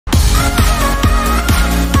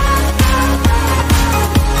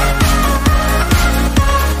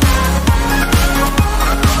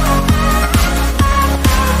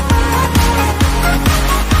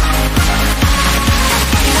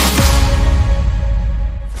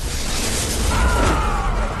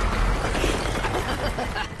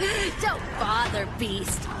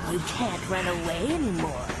run away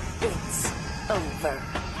anymore. It's over.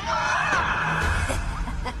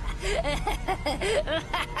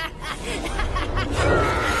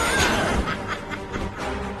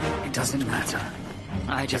 It doesn't matter.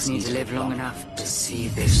 I just need to live long enough to see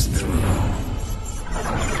this through.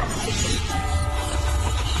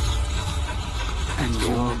 And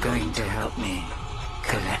you're going to help me,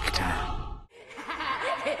 Collector.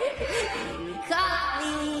 You got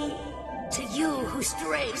me. To you who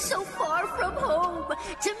stray so far from home,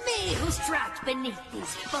 to me who's trapped beneath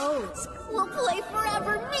these bones, we'll play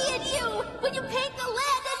forever, me and you, when you paint the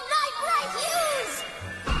land in night bright hues!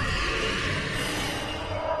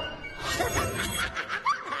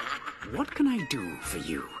 What can I do for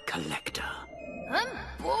you, Collector? I'm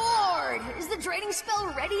bored! Is the draining spell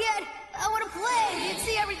ready yet? I want to play and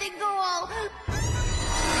see everything go all...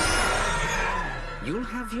 You'll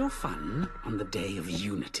have your fun on the day of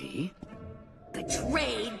Unity.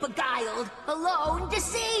 Betrayed, beguiled, alone,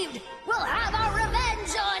 deceived! We'll have our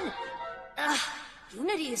revenge on...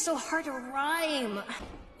 Unity is so hard to rhyme.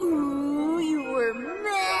 Ooh, you were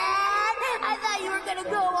mad? I thought you were gonna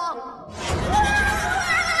go all...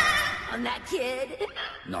 on that kid.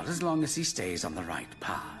 Not as long as he stays on the right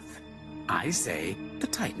path. I say the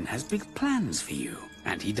Titan has big plans for you,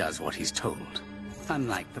 and he does what he's told,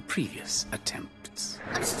 unlike the previous attempts.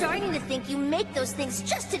 I'm starting to think you make those things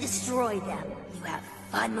just to destroy them. You have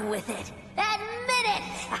fun with it. Admit it!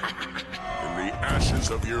 In the ashes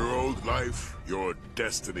of your old life, your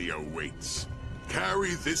destiny awaits.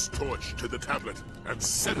 Carry this torch to the tablet and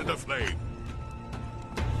set it aflame.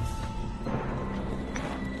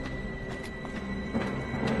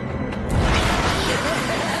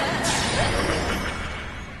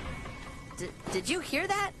 Did you hear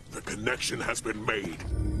that? The connection has been made.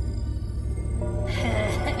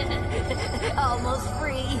 Almost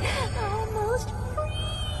free. Almost free.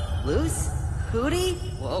 Luz? Hootie?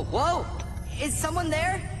 Whoa, whoa! Is someone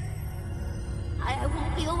there? I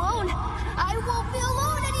won't be alone. I won't be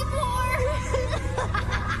alone anymore.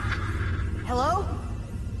 Hello?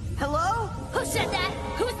 Hello? Who said that?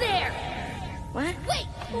 Who's there? What? Wait!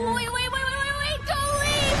 Don't leave!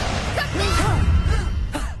 Come back!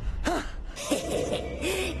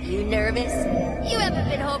 You nervous? You haven't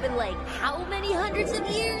been home in like how many hundreds of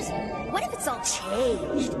years? What if it's all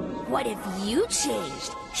changed? What if you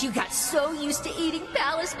changed? You got so used to eating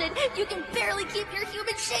palisman, you can barely keep your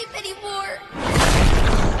human shape anymore.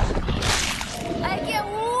 I can't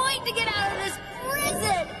wait to get out of this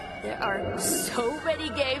prison! There are so many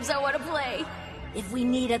games I want to play. If we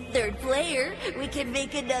need a third player, we can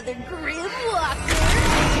make another Grimwalker.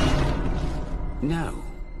 No,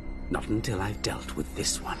 not until I've dealt with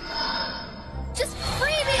this one. Just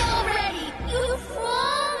free me already! You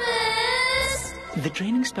promised! The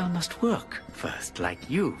draining spell must work first, like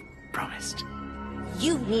you promised.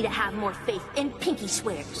 You need to have more faith in Pinky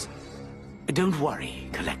Swears. Don't worry,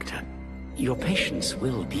 Collector. Your patience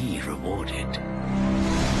will be rewarded.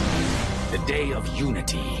 The day of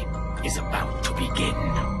Unity is about to begin.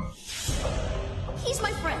 He's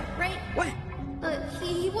my friend, right? What?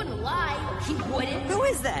 He wouldn't lie. He wouldn't. Who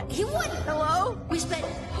is that? He wouldn't. Hello? We spent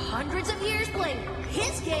hundreds of years playing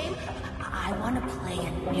his game. I want to play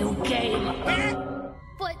a new game.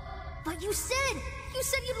 But you said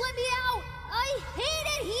you'd let me out. I hate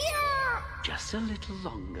it here. Just a little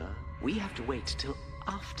longer. We have to wait till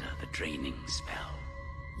after the draining spell.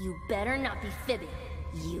 You better not be fibbing.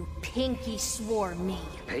 You Pinky swore me.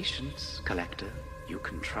 Patience, Collector. You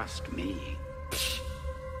can trust me.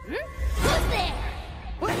 Who's there?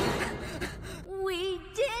 We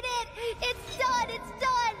did it! It's done! It's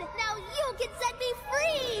done! Now you can set me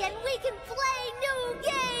free and we can play new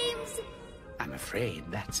games! I'm afraid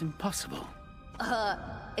that's impossible.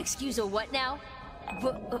 Excuse a what now?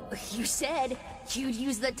 You said you'd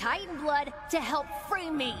use the Titan blood to help free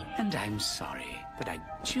me. And I'm sorry, but I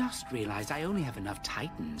just realized I only have enough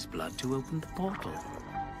Titan's blood to open the portal.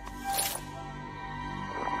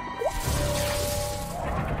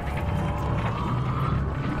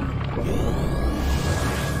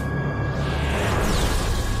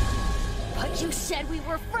 But you said we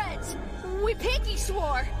were friends. We Pinky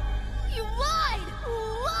swore. You lied!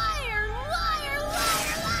 Liar! Liar!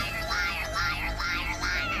 Liar! Liar! Liar! Liar! Liar!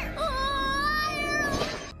 Liar! Liar!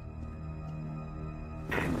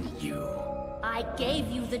 And you. I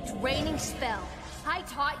gave you the draining spell. I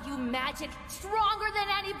taught you magic stronger than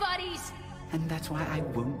anybody's. And that's why I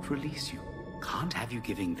won't release you. Can't have you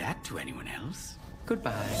giving that to anyone else.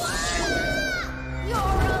 Goodbye. You're a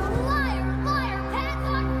liar, liar,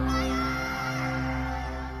 Padlock fire!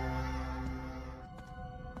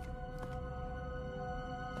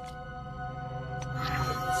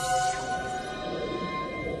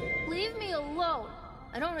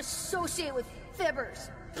 associate with fibbers.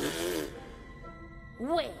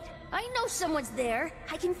 Wait, I know someone's there.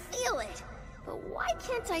 I can feel it. But why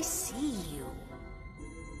can't I see you?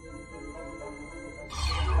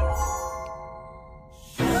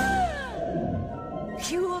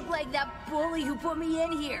 You look like that bully who put me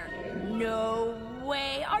in here. No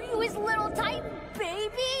way. Are you his little Titan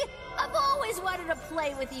baby? I've always wanted to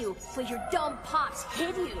play with you, but your dumb pops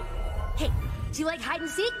hid you. Hey, do you like hide and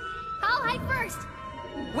seek? I'll hide first.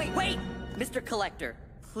 Wait! Mr. Collector,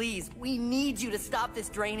 please, we need you to stop this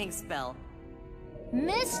draining spell.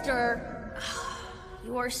 Mister,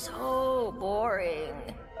 you are so boring.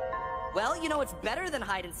 Well, you know what's better than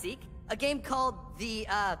hide and seek? A game called the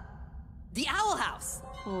Owl House.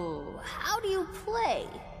 Ooh, how do you play?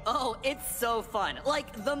 Oh, it's so fun.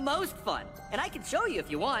 Like, the most fun. And I can show you if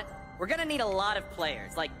you want. We're gonna need a lot of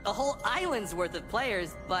players. Like, a whole island's worth of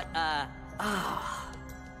players, but,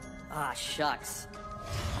 shucks.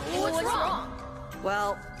 What's wrong?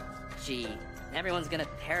 Well, gee, everyone's gonna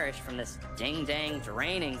perish from this ding-dang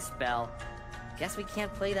draining spell. Guess we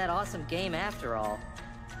can't play that awesome game after all.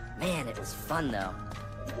 Man, it was fun, though.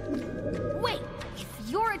 Wait, if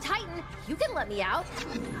you're a Titan, you can let me out.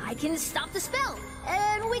 I can stop the spell,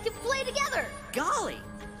 and we can play together. Golly,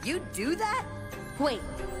 you do that? Wait,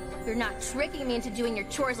 you're not tricking me into doing your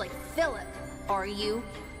chores like Philip, are you?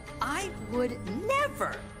 I would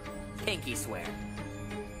never pinky swear.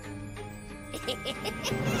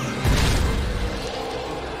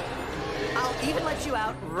 I'll even let you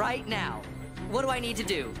out right now. What do I need to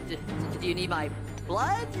do? Do you need my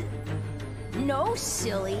blood? No,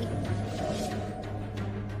 silly.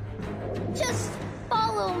 Just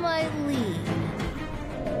follow my lead.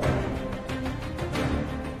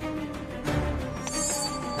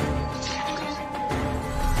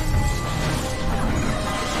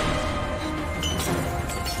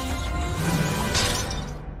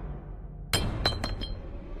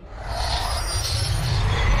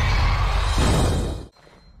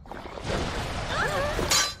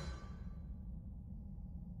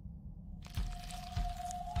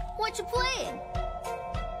 What you playing?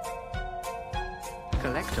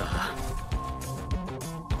 Collector.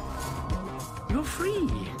 You're free,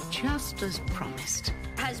 just as promised.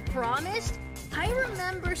 As promised, I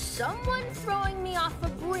remember someone throwing me off a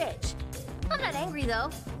bridge. I'm not angry, though.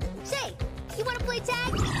 Say, you want to play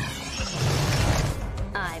tag?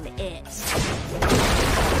 I'm it.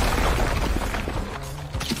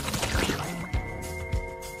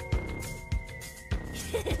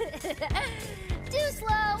 Too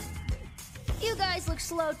slow. You guys look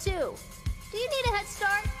slow, too. Do you need a head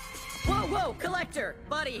start? Whoa, Collector,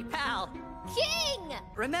 buddy, pal. King!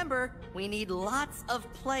 Remember, we need lots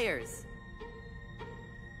of players.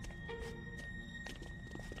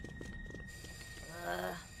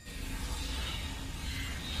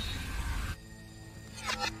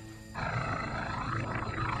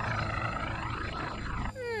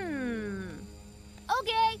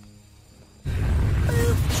 Okay.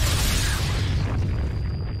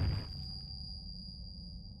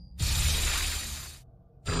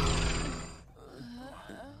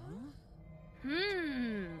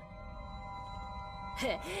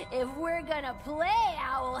 If we're gonna play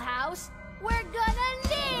Owl House, we're gonna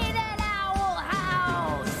need an Owl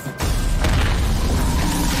House!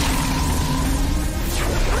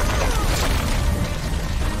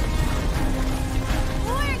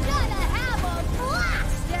 We're gonna have a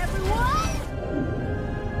blast, everyone!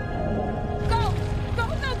 Go!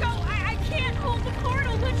 I can't hold the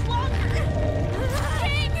portal much longer!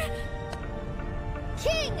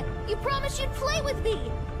 King, you promised you'd play with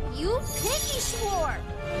me! You pinky swore!